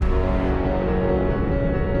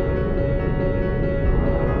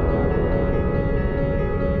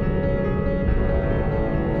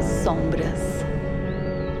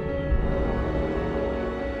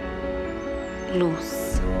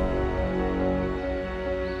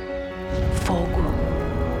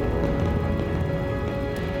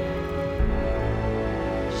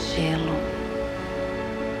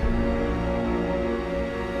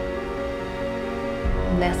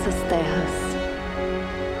terras.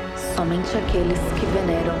 Somente aqueles que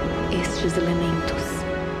veneram estes elementos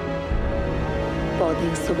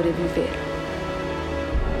podem sobreviver.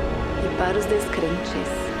 E para os descrentes,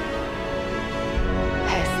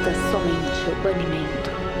 resta somente o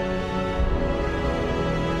banimento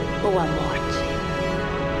ou a morte.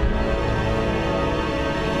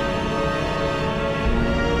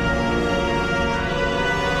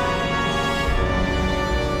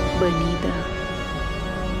 Banida,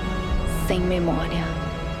 sem memória,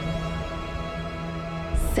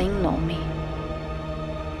 sem nome.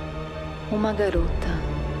 Uma garota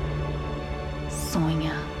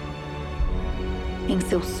sonha. Em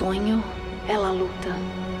seu sonho, ela luta.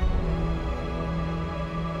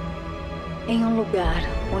 Em um lugar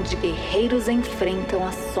onde guerreiros enfrentam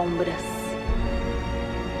as sombras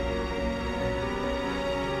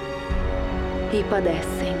e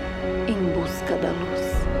padecem em busca da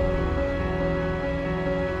luz.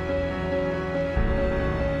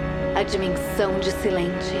 A dimensão de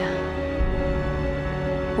Silência,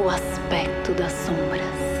 o aspecto das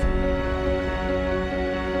sombras.